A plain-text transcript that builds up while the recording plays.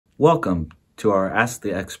Welcome to our Ask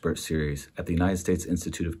the Expert series at the United States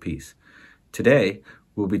Institute of Peace. Today,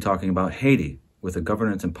 we'll be talking about Haiti with a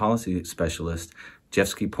governance and policy specialist,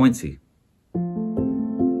 Jeffsky Poincy.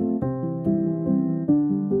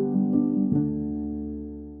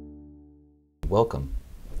 Welcome.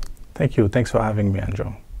 Thank you. Thanks for having me,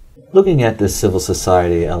 Andrew. Looking at the civil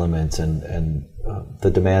society elements and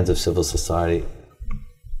the demands of civil society,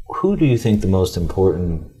 who do you think the most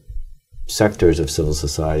important sectors of civil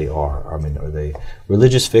society are? I mean, are they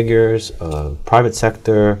religious figures, private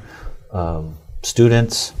sector,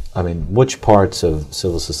 students? I mean, which parts of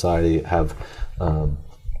civil society have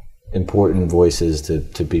important voices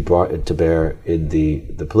to be brought to bear in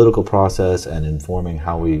the political process and informing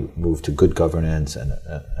how we move to good governance and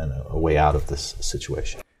a way out of this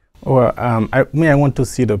situation? Well, I want to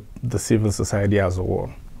see the civil society as a whole,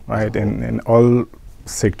 right? And all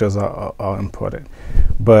sectors are important.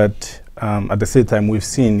 But at the same time, we've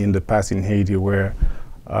seen in the past in Haiti where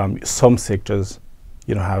some sectors,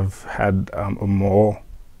 have had a more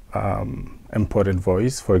important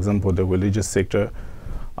voice. For example, the religious sector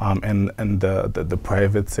and the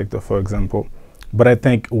private sector, for example. But I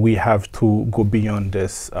think we have to go beyond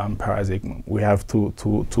this paradigm. We have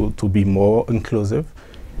to be more inclusive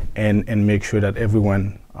and make sure that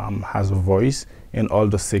everyone has a voice, and all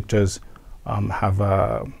the sectors have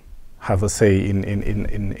a say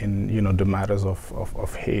in the matters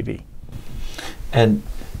of Haiti. And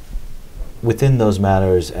within those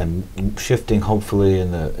matters, and shifting hopefully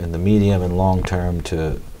in the medium and long term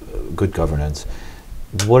to good governance,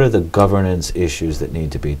 what are the governance issues that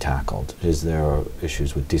need to be tackled? Is there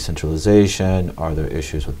issues with decentralization? Are there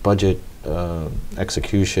issues with budget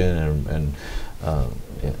execution and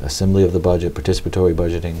assembly of the budget, participatory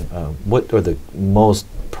budgeting? What are the most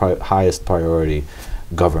highest priority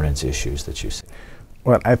governance issues that you see?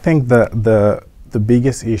 Well, I think the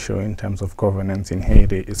biggest issue in terms of governance in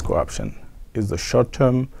Haiti is corruption. It's the short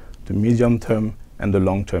term, the medium term, and the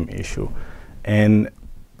long term issue. And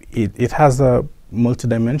it has a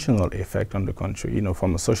multidimensional effect on the country,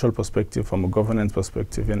 from a social perspective, from a governance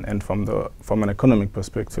perspective, and from an economic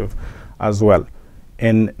perspective as well.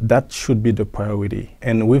 And that should be the priority.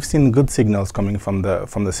 And we've seen good signals coming from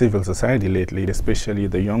the civil society lately, especially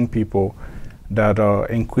the young people that are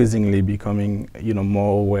increasingly becoming,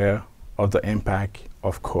 more aware of the impact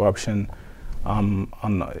of corruption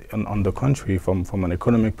on the country from an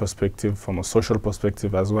economic perspective, from a social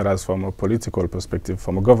perspective, as well as from a political perspective,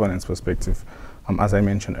 from a governance perspective, as I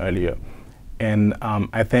mentioned earlier. And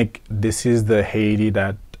I think this is the Haiti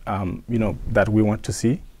that that we want to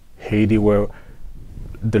see. Haiti where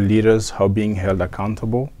the leaders are being held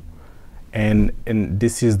accountable, and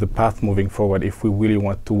this is the path moving forward if we really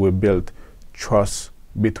want to rebuild trust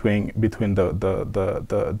between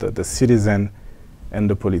the citizen and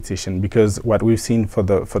the politician. Because what we've seen for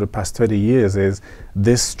the past 30 years is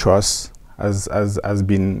this trust has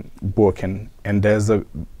been broken, and there's a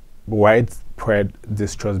widespread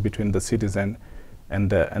distrust between the citizen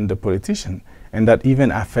and the politician, and that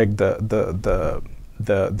even affect the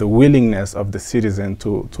willingness of the citizen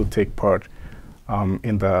to take part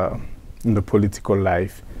in the political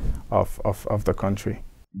life of the country.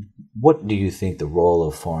 What do you think the role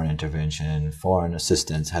of foreign intervention, foreign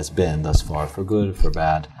assistance has been thus far, for good, for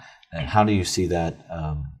bad? And how do you see that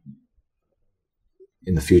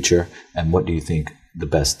in the future? And what do you think the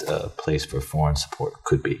best place for foreign support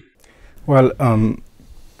could be? Well,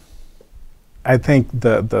 I think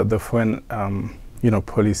the foreign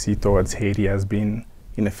policy towards Haiti has been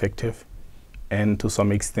ineffective and to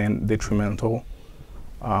some extent detrimental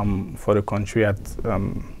for the country at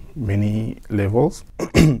many levels.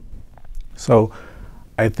 So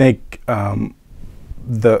I think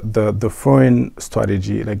the foreign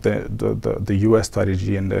strategy, like the US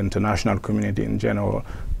strategy and the international community in general,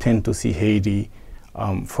 tend to see Haiti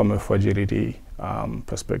from a fragility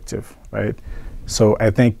perspective, right? So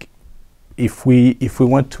I think if we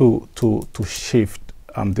want to shift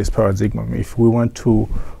this paradigm, if we want to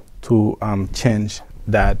change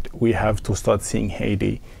that, we have to start seeing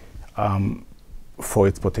Haiti for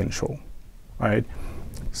its potential, right?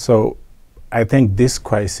 So I think this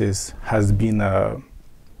crisis has been a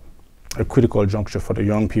critical juncture for the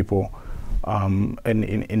young people, and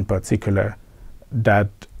in particular, that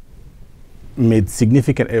made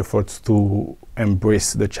significant efforts to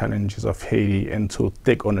embrace the challenges of Haiti and to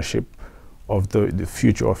take ownership of the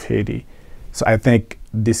future of Haiti. So I think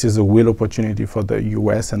this is a real opportunity for the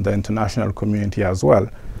US and the international community as well.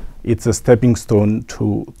 It's a stepping stone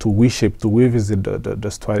to reshape, to revisit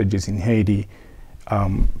the strategies in Haiti,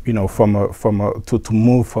 to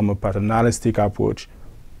move from a paternalistic approach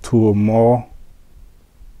to a more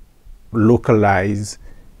localized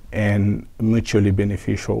and mutually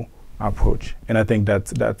beneficial approach. And I think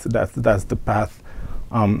that's the path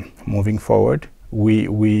moving forward. We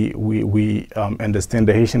understand,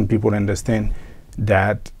 the Haitian people understand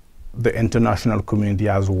that the international community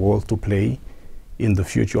has a role to play in the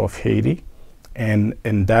future of Haiti, and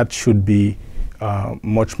that should be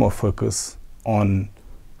much more focused on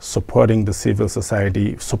supporting the civil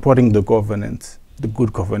society, supporting the governance, the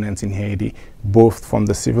good governance in Haiti, both from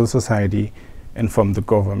the civil society and from the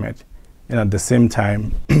government, and at the same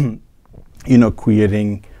time,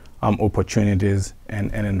 creating opportunities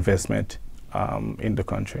and investment in the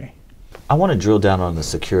country. I want to drill down on the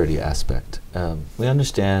security aspect. We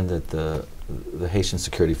understand that the Haitian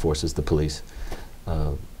security forces, the police,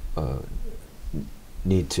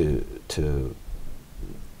 need to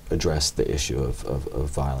address the issue of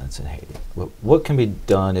violence in Haiti. What can be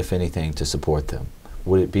done, if anything, to support them?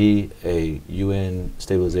 Would it be a UN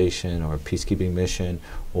stabilization or a peacekeeping mission,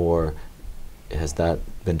 or has that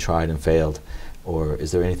been tried and failed? Or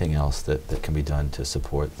is there anything else that can be done to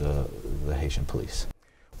support the Haitian police?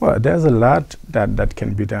 Well, there's a lot that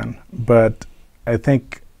can be done, but I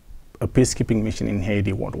think a peacekeeping mission in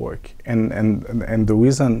Haiti won't work. And the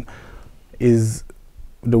reason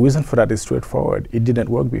for that is straightforward. It didn't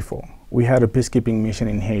work before. We had a peacekeeping mission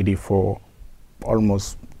in Haiti for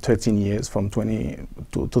almost 13 years, from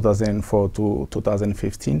 2004 to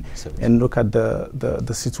 2015, and look at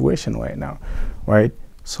the situation right now, right?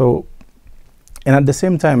 So, and at the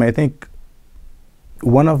same time, I think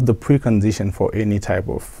one of the preconditions for any type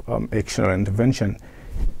of external intervention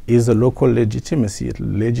is a local legitimacy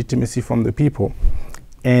from the people.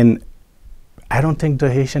 And I don't think the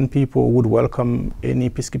Haitian people would welcome any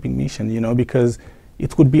peacekeeping mission, because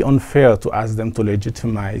it would be unfair to ask them to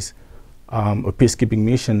legitimize a peacekeeping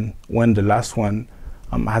mission when the last one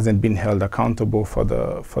hasn't been held accountable for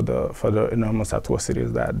the enormous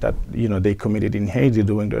atrocities that they committed in Haiti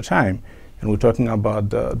during their time. And we're talking about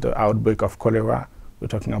the outbreak of cholera. We're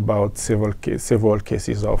talking about several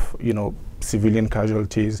cases of civilian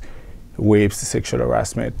casualties, rapes, sexual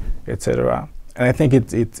harassment, etc. And I think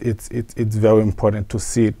it's very important to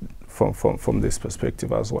see it from this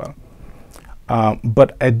perspective as well.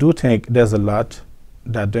 But I do think there's a lot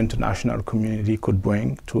that the international community could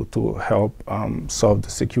bring to help solve the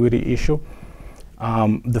security issue.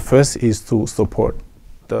 The first is to support,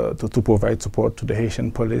 to provide support to the Haitian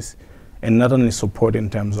police, and not only support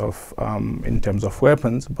in terms of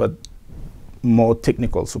weapons, but more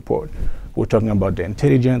technical support. We're talking about the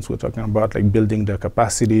intelligence. We're talking about building the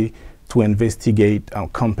capacity to investigate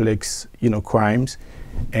complex crimes,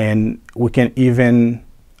 and we can even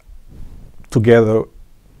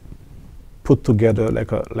put together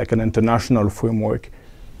like an international framework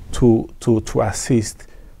to assist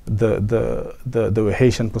the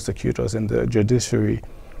Haitian prosecutors and the judiciary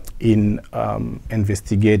in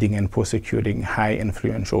investigating and prosecuting high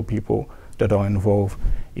influential people that are involved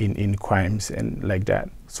in crimes and like that.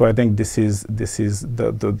 So I think this is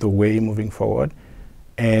the way moving forward.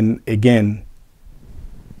 And again,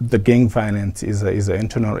 the gang violence is an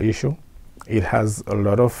internal issue. It has a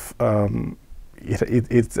lot of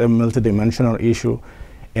it's a multidimensional issue,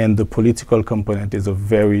 and the political component is a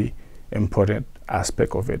very important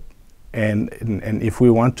aspect of it. And if we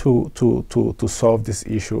want to solve this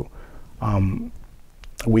issue,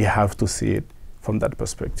 we have to see it from that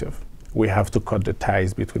perspective. We have to cut the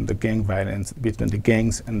ties between the gang violence, between the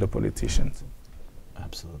gangs and the politicians.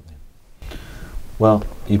 Absolutely. Well,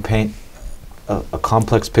 you paint a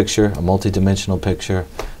complex picture, a multidimensional picture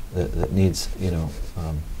that needs,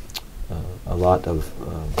 a lot of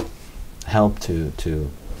help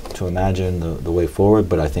to imagine the way forward,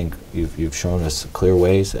 but I think you've shown us clear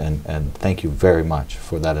ways, and thank you very much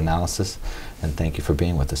for that analysis, and thank you for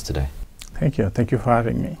being with us today. Thank you. Thank you for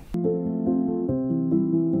having me.